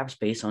lot of cap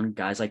space on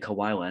guys like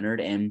Kawhi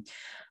Leonard and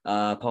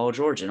Paul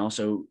George, and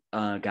also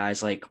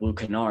guys like Luke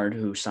Kennard,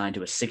 who signed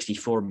to a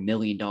 $64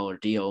 million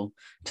deal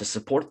to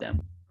support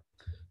them.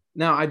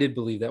 Now, I did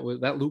believe that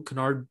Luke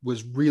Kennard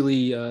was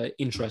really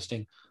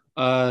interesting.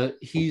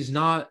 He's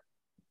not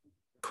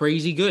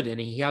crazy good,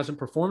 and he hasn't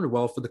performed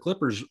well for the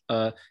Clippers.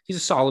 He's a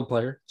solid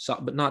player,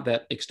 but not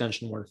that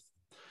extension worth.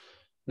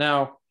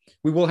 Now,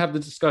 we will have the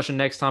discussion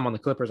next time on the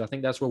Clippers. I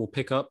think that's where we'll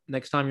pick up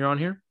next time you're on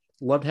here.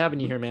 Loved having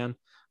you here, man.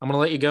 I'm going to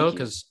let you go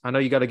because I know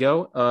you got to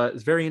go.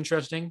 It's very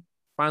interesting.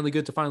 Finally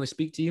good to finally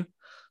speak to you.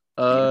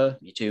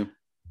 Me too.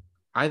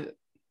 I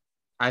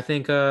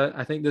think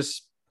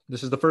this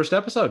is the first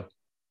episode.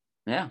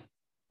 Yeah.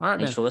 All right,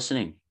 Thanks for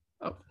listening.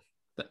 Oh,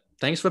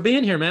 thanks for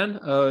being here,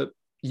 man.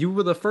 You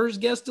were the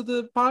first guest of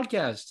the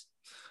podcast.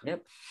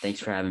 Yep. Thanks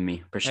for having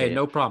me. Appreciate it.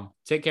 No problem.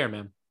 Take care,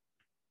 man.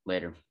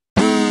 Later.